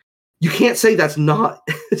like, you can't say that's not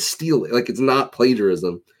stealing. Like, it's not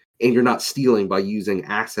plagiarism and you're not stealing by using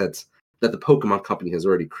assets that the Pokemon company has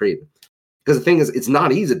already created. Because the thing is, it's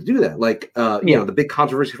not easy to do that. Like, the big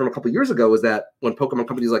controversy from a couple years ago was that when Pokemon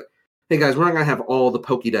companies like, hey guys, we're not going to have all the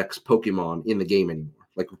Pokédex Pokemon in the game anymore.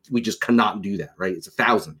 Like, we just cannot do that, right? It's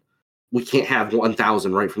 1,000. We can't have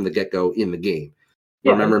 1,000 right from the get-go in the game.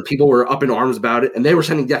 Yeah. Remember, people were up in arms about it, and they were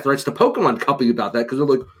sending death threats to Pokemon Company about that, because they're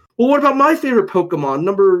like, well, what about my favorite Pokemon,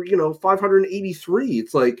 number, 583?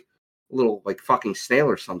 It's like a little, like, fucking snail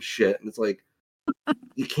or some shit, and it's like,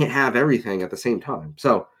 you can't have everything at the same time.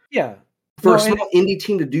 So, for a small indie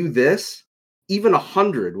team to do this, even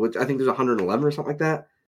 100, which I think there's 111 or something like that,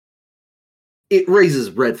 it raises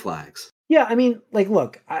red flags. Yeah, I mean, like,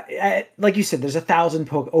 look, I like you said, there's over 1,000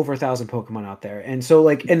 Pokemon out there, and so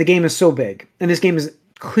like, and the game is so big, and this game is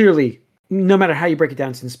clearly, no matter how you break it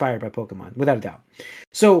down, it's inspired by Pokemon, without a doubt.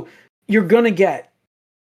 So you're gonna get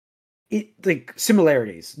it, like,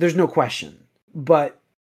 similarities. There's no question, but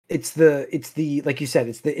it's the like you said,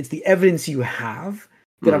 it's the evidence you have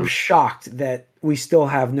that I'm shocked that we still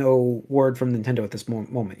have no word from Nintendo at this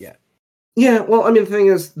moment yet. Yeah, well, I mean, the thing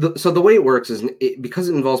is, so the way it works is, because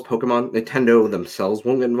it involves Pokemon, Nintendo themselves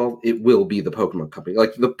won't get involved. It will be the Pokemon Company.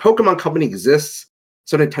 Like, the Pokemon Company exists,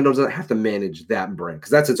 so Nintendo doesn't have to manage that brand,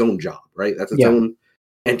 because that's its own job, right? That's its own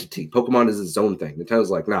entity. Pokemon is its own thing.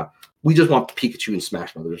 Nintendo's like, nah, we just want Pikachu and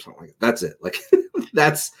Smash Brothers or something like that. That's it. Like,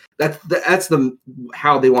 that's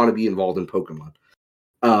how they want to be involved in Pokemon.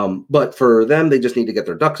 But for them, they just need to get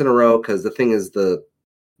their ducks in a row, because the thing is,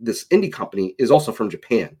 this indie company is also from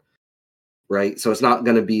Japan. Right, so it's not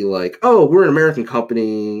going to be like, oh, we're an American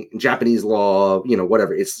company, Japanese law,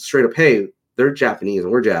 whatever. It's straight up, hey, they're Japanese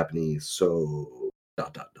and we're Japanese, so ...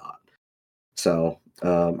 So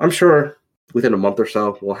I'm sure within a month or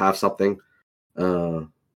so we'll have something.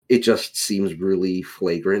 It just seems really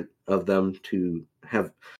flagrant of them to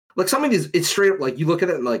have, like, some of these. It's straight up like, you look at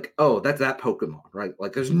it and like, oh, that's that Pokemon, right?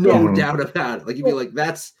 Like, there's no doubt about it. Like, you'd be like,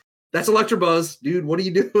 that's Electabuzz, dude. What are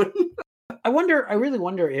you doing? I really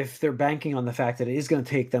wonder if they're banking on the fact that it is going to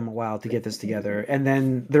take them a while to get this together, and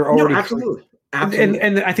then they're already absolutely.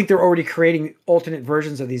 And I think they're already creating alternate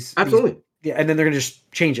versions of these. Absolutely. And then they're going to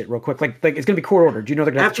just change it real quick. Like it's going to be court ordered. You know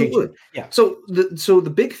they're going to have to change it. Yeah. So the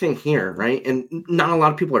big thing here, right? And not a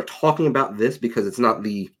lot of people are talking about this because it's not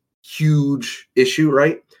the huge issue,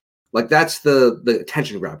 right? Like, that's the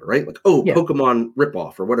attention grabber, right? Like, Pokemon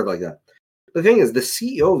ripoff or whatever like that. The thing is, the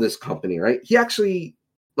CEO of this company, right? He actually,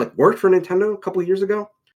 like, worked for Nintendo a couple of years ago,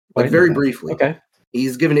 like, very briefly. Okay.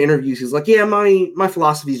 He's given interviews. He's like, yeah, my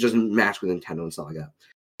philosophies doesn't match with Nintendo and stuff like that.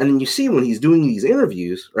 And then you see when he's doing these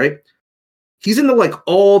interviews, right? He's into, like,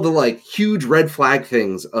 all the, like, huge red flag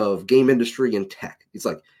things of game industry and tech. He's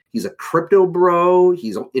like, he's a crypto bro.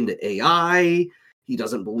 He's into AI. He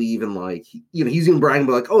doesn't believe in, like, he's even bragging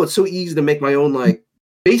about, like, oh, it's so easy to make my own, like,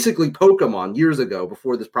 basically Pokemon years ago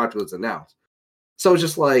before this project was announced. So it's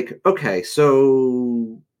just like, okay,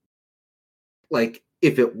 so like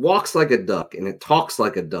if it walks like a duck and it talks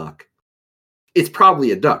like a duck, it's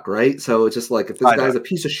probably a duck, right? So it's just like if this guy's a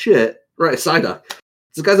piece of shit, right? Psyduck.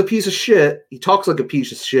 This guy's a piece of shit. He talks like a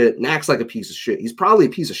piece of shit and acts like a piece of shit. He's probably a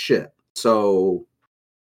piece of shit. So,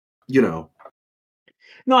 you know.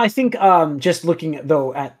 No, I think just looking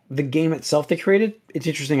though at the game itself they created, it's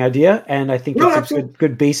an interesting idea, and I think it's a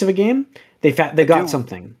good base of a game. They got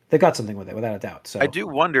something. They got something with it, without a doubt. So I do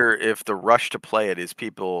wonder if the rush to play it is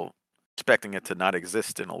people expecting it to not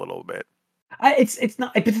exist in a little bit. It's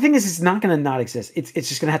not. But the thing is, it's not going to not exist. It's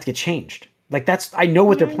just going to have to get changed. Like I know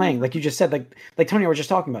what they're playing. Like you just said, like Tony and I were just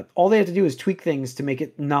talking about. All they have to do is tweak things to make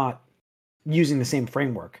it not using the same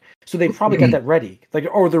framework. So they probably got that ready.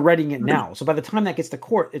 Or they're readying it now. So by the time that gets to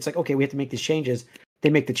court, it's like, okay, we have to make these changes. They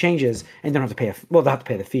make the changes and don't have to pay. They'll have to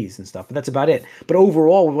pay the fees and stuff. But that's about it. But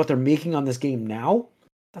overall, with what they're making on this game now,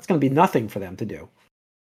 that's going to be nothing for them to do.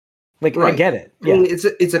 Like I get it. Yeah, I mean,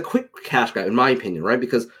 it's a quick cash grab in my opinion, right?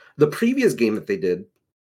 Because the previous game that they did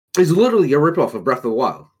is literally a ripoff of Breath of the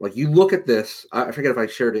Wild. Like you look at this, I forget if I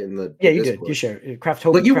shared it in the you Discord. did. You shared it.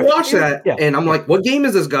 Like you watch that, and I'm like, what game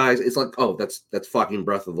is this, guys? It's like, oh, that's fucking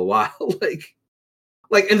Breath of the Wild.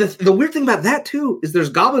 like, and the weird thing about that too is there's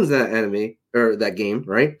goblins in that enemy or that game,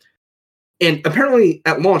 right? And apparently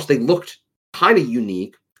at launch they looked kind of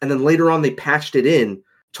unique, and then later on they patched it in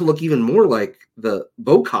to look even more like the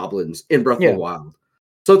bokoblins in Breath of the Wild.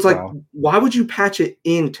 So it's like, why would you patch it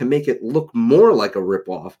in to make it look more like a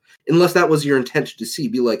ripoff, unless that was your intention to see?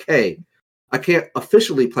 Be like, hey, I can't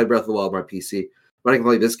officially play Breath of the Wild on my PC, but I can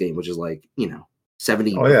play this game, which is like,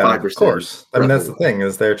 75%. Oh yeah, of course. I mean, that's the thing,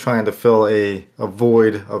 is they're trying to fill a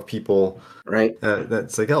void of people, right?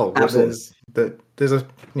 That's like, oh, there's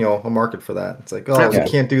a market for that. It's like, oh, we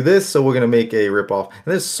can't do this, so we're gonna make a ripoff. And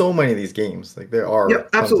there's so many of these games. Like there are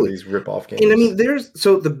tons of these ripoff games. And I mean, there's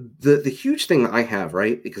the huge thing that I have,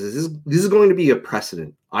 right? Because this is going to be a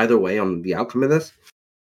precedent either way on the outcome of this.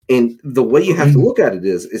 And the way you have to look at it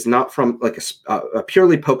is not from like a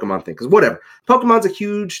purely Pokemon thing. Because whatever,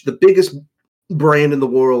 Pokemon's the biggest brand in the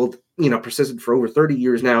world. Persisted for over 30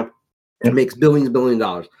 years now. It makes billions of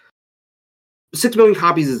dollars. 6 million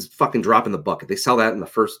copies is fucking drop in the bucket. They sell that in the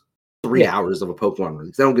first 3 hours of a Pokemon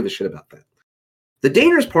release. They don't give a shit about that. The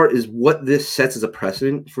dangerous part is what this sets as a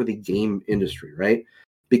precedent for the game industry, right?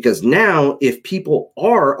 Because now, if people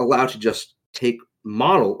are allowed to just take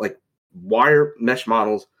like wire mesh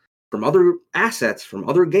models from other assets, from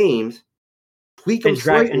other games, tweak them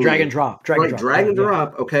drag and drop. Drag and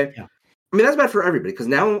drop, okay? Yeah. I mean, that's bad for everybody, because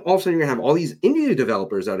now all of a sudden you're going to have all these indie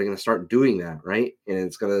developers that are going to start doing that, right? And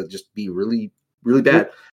it's going to just be really, really bad.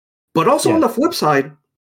 But also on the flip side,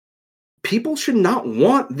 people should not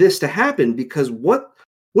want this to happen, because what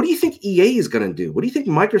do you think EA is going to do? What do you think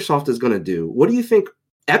Microsoft is going to do? What do you think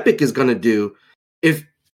Epic is going to do if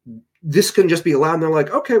this can just be allowed? And they're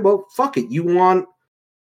like, okay, well, fuck it. You want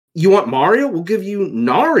Mario? We'll give you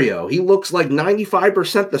Nario. He looks like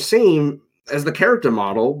 95% the same as the character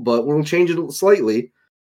model, but we'll change it slightly.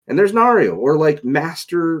 And there's Nario, or like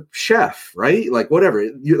Master Chef, right? Like whatever.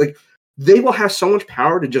 They will have so much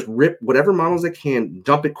power to just rip whatever models they can,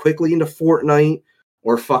 dump it quickly into Fortnite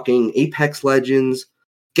or fucking Apex Legends,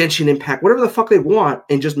 Genshin Impact, whatever the fuck they want,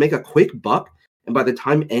 and just make a quick buck. And by the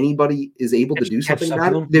time anybody is able to do something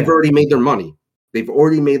about it, they've already made their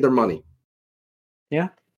money. Yeah.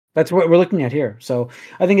 That's what we're looking at here. So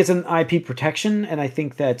I think it's an IP protection, and I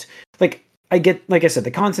think that, like I said,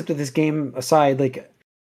 the concept of this game aside, like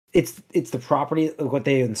it's the property of what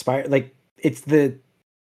they inspire. Like it's the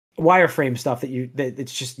wireframe stuff that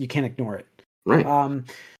it's just, you can't ignore it. Right.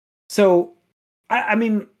 So I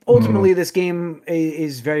mean, ultimately, this game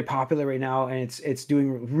is very popular right now, and it's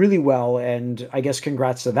doing really well. And I guess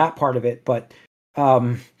congrats to that part of it. But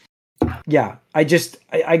yeah, I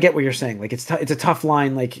get what you're saying. Like it's a tough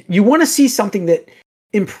line. Like you want to see something that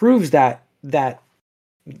improves that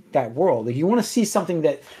world. Like you want to see something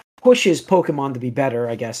that pushes Pokemon to be better,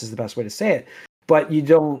 I guess is the best way to say it. But you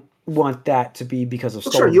don't want that to be because of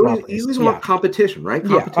stolen properties. You always want competition, right?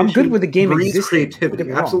 Competition, I'm good with the game breeds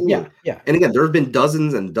creativity. Absolutely. Yeah. And again, there have been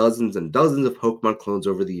dozens and dozens and dozens of Pokemon clones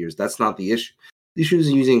over the years. That's not the issue. The issue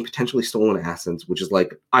is using potentially stolen assets, which is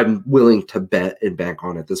like I'm willing to bet and bank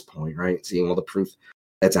on at this point, right? Seeing all the proof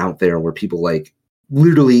that's out there where people like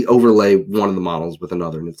literally overlay one of the models with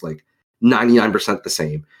another, and it's like 99% the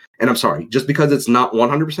same. And I'm sorry, just because it's not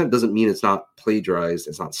 100% doesn't mean it's not plagiarized,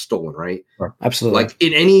 it's not stolen, right? Sure, absolutely. Like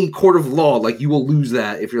in any court of law, like you will lose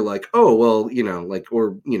that if you're like, oh, well,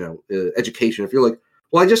 education. If you're like,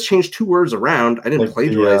 well, I just changed 2 words around. I didn't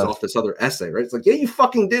plagiarize off this other essay, right? It's like, yeah, you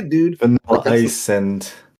fucking did, dude. Vanilla Ice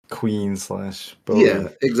and Queen / Bowie. Yeah,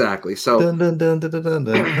 exactly. So dun dun dun dun dun dun.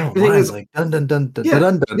 dun. No, mine's like dun dun dun dun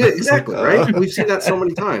dun dun. Yeah, exactly, right? We've seen that so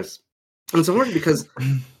many times. And it's hard because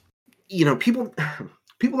people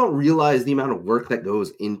don't realize the amount of work that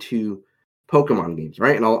goes into Pokemon games,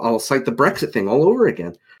 right? And I'll cite the Brexit thing all over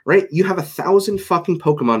again, right? You have 1,000 fucking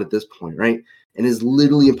Pokemon at this point, right? And it's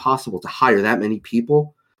literally impossible to hire that many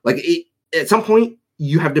people. Like, at some point,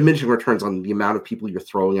 you have diminishing returns on the amount of people you're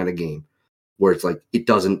throwing at a game, where it's like it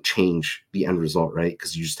doesn't change the end result, right?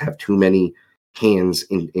 Because you just have too many hands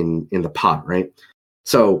in the pot, right?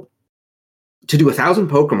 So to do 1,000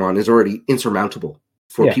 Pokemon is already insurmountable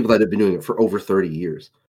for people that have been doing it for over 30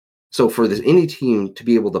 years. So for this indie team to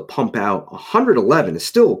be able to pump out 111 is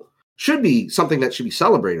still should be something that should be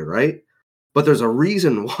celebrated, right? But there's a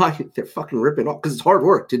reason why they're fucking ripping off, because it's hard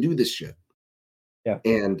work to do this shit. Yeah.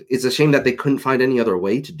 And it's a shame that they couldn't find any other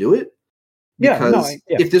way to do it. Because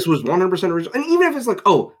if this was 100% original, and even if it's like,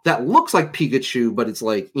 oh, that looks like Pikachu, but it's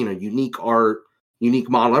like, unique art, unique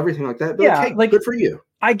model, everything like that. But hey, good for you.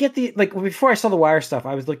 I get before I saw the Wire stuff,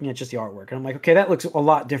 I was looking at just the artwork, and I'm like, okay, that looks a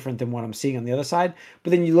lot different than what I'm seeing on the other side.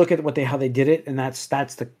 But then you look at how they did it, and that's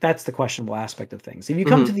the questionable aspect of things. If you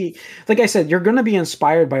come to the, like I said, you're going to be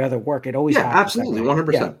inspired by other work. It always happens. Absolutely,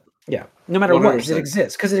 100%. Yeah, no matter 100%. What,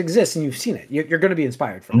 because it exists, and you've seen it. You're going to be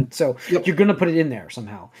inspired from it, so you're going to put it in there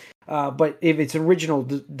somehow. But if it's original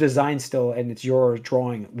design still, and it's your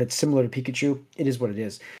drawing that's similar to Pikachu, it is what it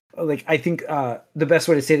is. Like, I think the best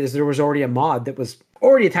way to say it is there was already a mod that was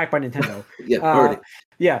already attacked by Nintendo. Already.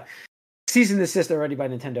 Cease and desist already by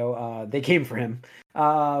Nintendo. They came for him,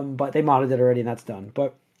 but they modded it already, and that's done.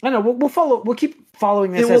 But I don't know. We'll follow. We'll keep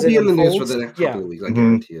following this. It will be in the news for the next couple of weeks. I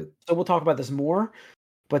guarantee it. So we'll talk about this more.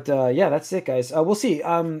 But that's it, guys. We'll see.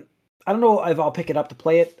 I don't know if I'll pick it up to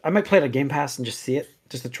play it. I might play it on Game Pass and just see it,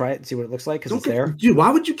 just to try it and see what it looks like, because it's there. Dude, why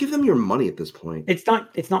would you give them your money at this point? It's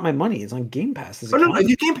not my money. It's on Game Pass. No, if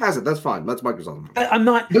you Game Pass it, that's fine. That's Microsoft. I'm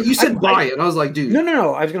not. But you said buy it, and I was like, dude.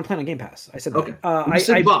 No. I was going to play it on Game Pass. I said okay. You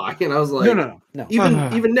said buy, and I was like, no.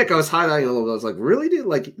 Even Nick, I was highlighting a little bit. I was like, really, dude?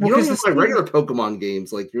 Like, you don't even play regular Pokemon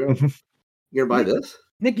games. Like, you're gonna buy this?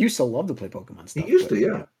 Nick used to love to play Pokemon stuff. He used to,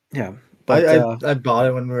 yeah. Yeah. But I bought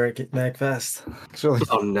it when we were at MagFest. Actually.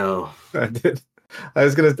 Oh no. I did. I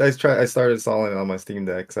started installing it on my Steam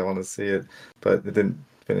Deck because I wanted to see it, but it didn't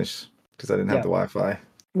finish because I didn't have the Wi-Fi.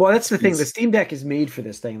 Well, that's the thing. The Steam Deck is made for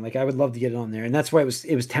this thing. Like, I would love to get it on there, and that's why it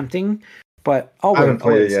was tempting. But I haven't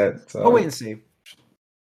played it yet. So. I'll wait and see.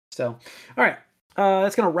 So, all right,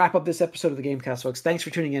 that's gonna wrap up this episode of the Gamecast, folks. Thanks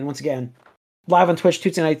for tuning in once again. Live on Twitch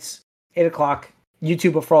Tuesday nights, 8:00.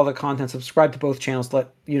 YouTube for all the content. Subscribe to both channels to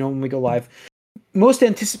let you know when we go live. Most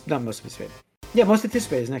anticipated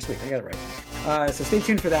is next week. I got it right. So stay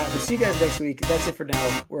tuned for that. We'll see you guys next week. That's it for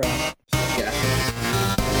now. We're out. Yeah.